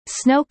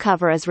Snow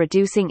cover is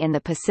reducing in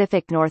the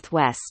Pacific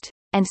Northwest,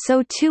 and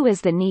so too is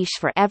the niche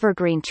for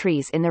evergreen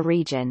trees in the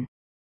region.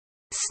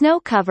 Snow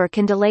cover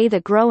can delay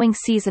the growing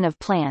season of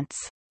plants,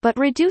 but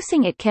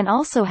reducing it can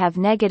also have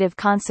negative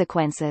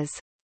consequences.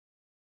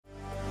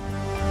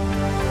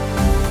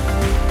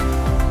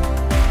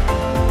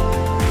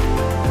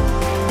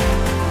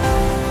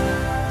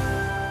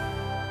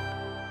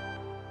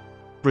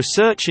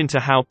 Research into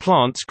how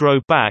plants grow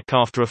back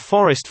after a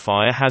forest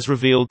fire has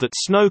revealed that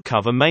snow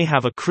cover may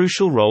have a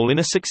crucial role in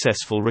a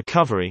successful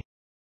recovery.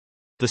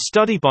 The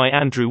study by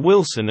Andrew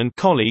Wilson and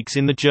colleagues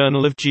in the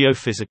Journal of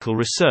Geophysical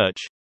Research,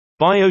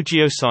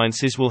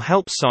 Biogeosciences will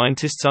help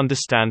scientists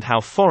understand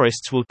how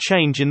forests will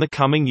change in the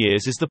coming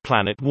years as the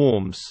planet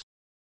warms.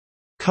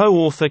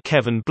 Co-author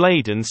Kevin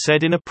Bladen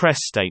said in a press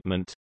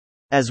statement,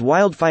 "As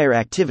wildfire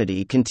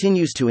activity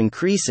continues to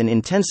increase and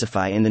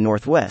intensify in the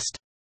Northwest,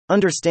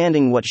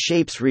 understanding what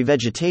shapes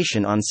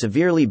revegetation on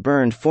severely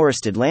burned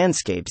forested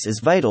landscapes is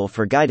vital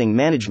for guiding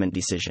management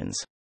decisions."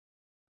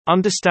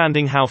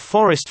 Understanding how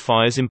forest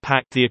fires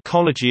impact the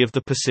ecology of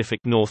the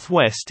Pacific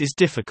Northwest is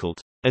difficult,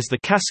 as the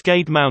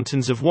Cascade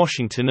Mountains of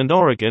Washington and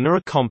Oregon are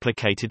a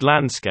complicated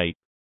landscape.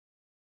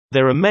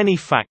 There are many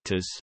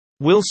factors.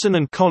 Wilson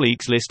and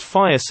colleagues list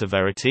fire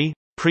severity,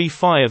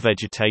 pre-fire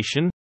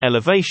vegetation,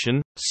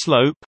 elevation,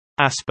 slope,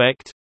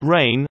 aspect,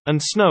 rain,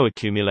 and snow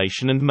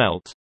accumulation and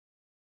melt.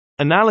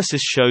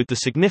 Analysis showed the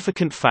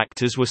significant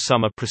factors were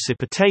summer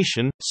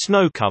precipitation,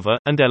 snow cover,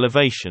 and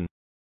elevation.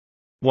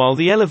 While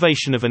the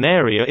elevation of an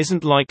area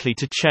isn't likely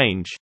to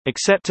change,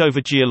 except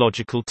over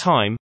geological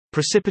time,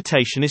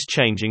 precipitation is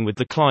changing with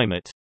the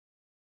climate.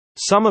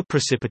 Summer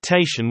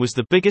precipitation was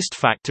the biggest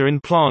factor in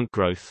plant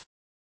growth.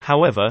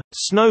 However,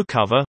 snow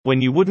cover,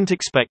 when you wouldn't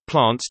expect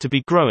plants to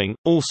be growing,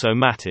 also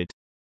mattered.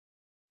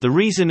 The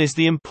reason is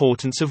the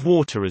importance of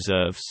water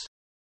reserves.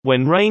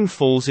 When rain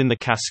falls in the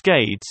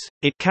Cascades,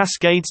 it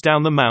cascades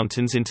down the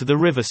mountains into the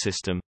river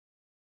system.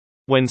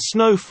 When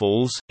snow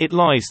falls, it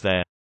lies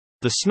there.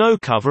 The snow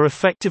cover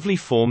effectively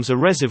forms a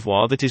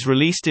reservoir that is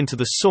released into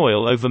the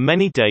soil over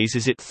many days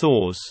as it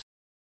thaws.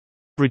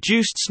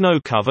 Reduced snow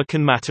cover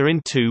can matter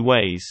in two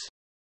ways.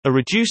 A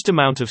reduced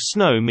amount of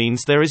snow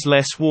means there is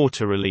less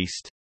water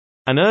released.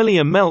 An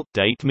earlier melt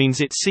date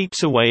means it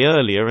seeps away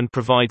earlier and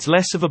provides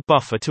less of a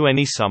buffer to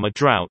any summer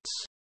droughts.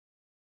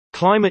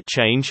 Climate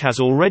change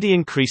has already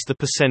increased the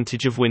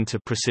percentage of winter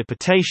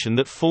precipitation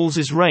that falls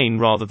as rain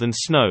rather than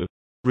snow,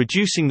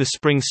 reducing the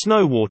spring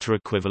snow water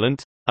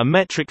equivalent, a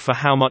metric for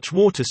how much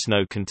water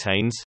snow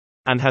contains,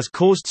 and has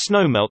caused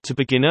snowmelt to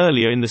begin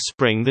earlier in the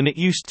spring than it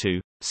used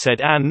to,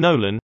 said Ann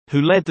Nolan,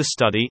 who led the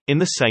study, in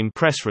the same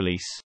press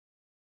release.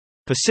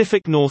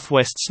 Pacific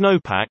Northwest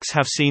snowpacks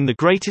have seen the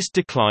greatest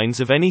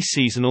declines of any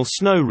seasonal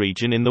snow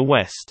region in the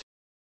West.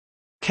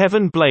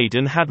 Kevin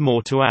Bladen had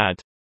more to add.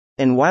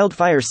 And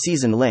wildfire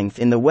season length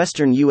in the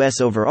western U.S.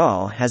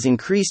 overall has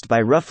increased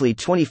by roughly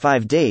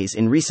 25 days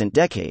in recent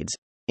decades,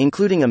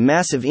 including a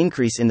massive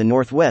increase in the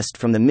Northwest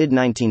from the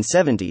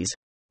mid-1970s,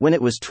 when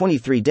it was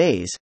 23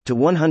 days, to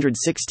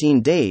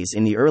 116 days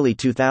in the early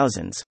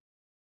 2000s.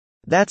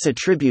 That's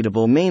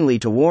attributable mainly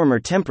to warmer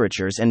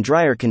temperatures and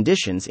drier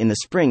conditions in the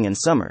spring and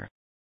summer.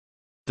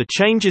 The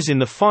changes in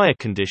the fire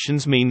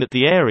conditions mean that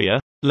the area,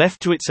 left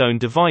to its own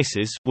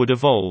devices, would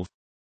evolve.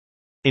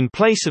 In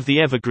place of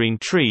the evergreen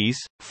trees,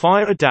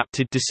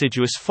 fire-adapted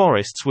deciduous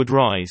forests would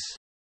rise.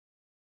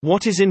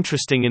 What is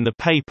interesting in the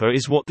paper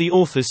is what the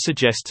authors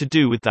suggest to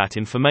do with that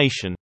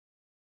information.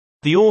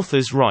 The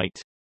authors write,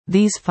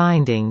 "These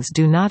findings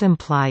do not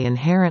imply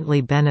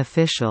inherently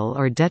beneficial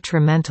or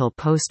detrimental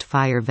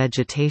post-fire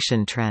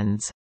vegetation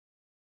trends.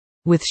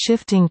 With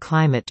shifting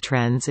climate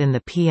trends in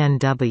the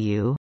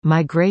PNW,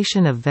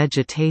 migration of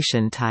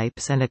vegetation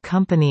types and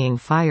accompanying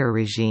fire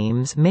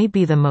regimes may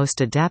be the most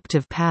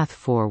adaptive path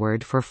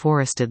forward for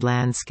forested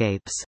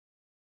landscapes.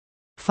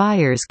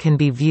 Fires can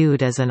be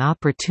viewed as an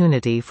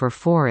opportunity for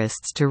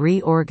forests to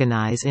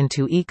reorganize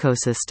into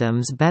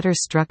ecosystems better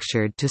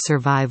structured to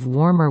survive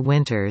warmer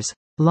winters,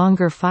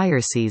 longer fire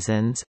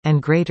seasons,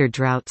 and greater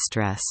drought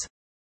stress.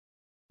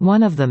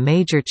 One of the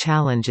major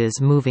challenges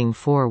moving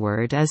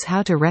forward is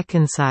how to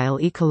reconcile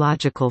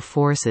ecological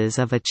forces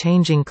of a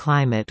changing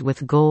climate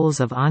with goals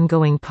of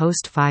ongoing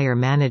post-fire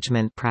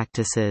management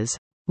practices,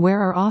 where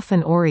are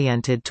often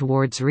oriented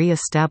towards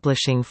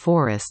re-establishing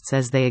forests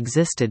as they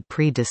existed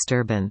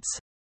pre-disturbance."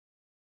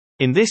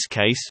 In this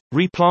case,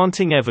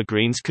 replanting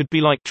evergreens could be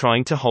like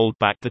trying to hold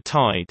back the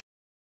tide.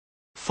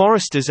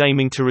 Foresters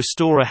aiming to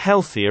restore a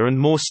healthier and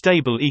more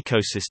stable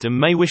ecosystem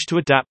may wish to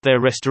adapt their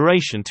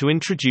restoration to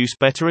introduce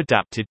better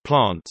adapted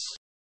plants.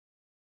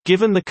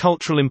 Given the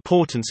cultural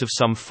importance of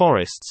some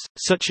forests,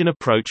 such an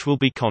approach will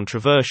be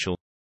controversial.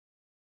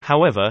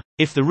 However,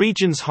 if the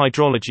region's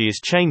hydrology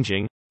is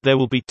changing, there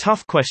will be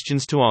tough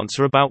questions to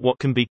answer about what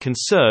can be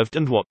conserved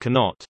and what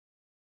cannot.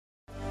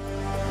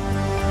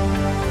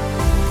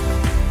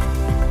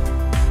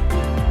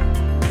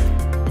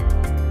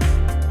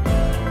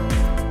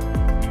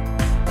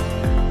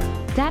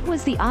 That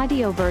was the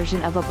audio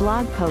version of a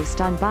blog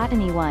post on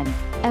Botany One.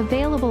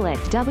 Available at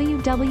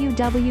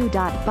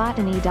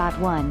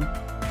www.botany.one.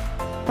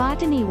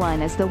 Botany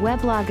One is the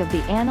weblog of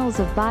the Annals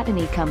of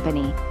Botany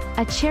Company,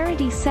 a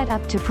charity set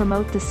up to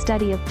promote the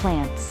study of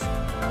plants.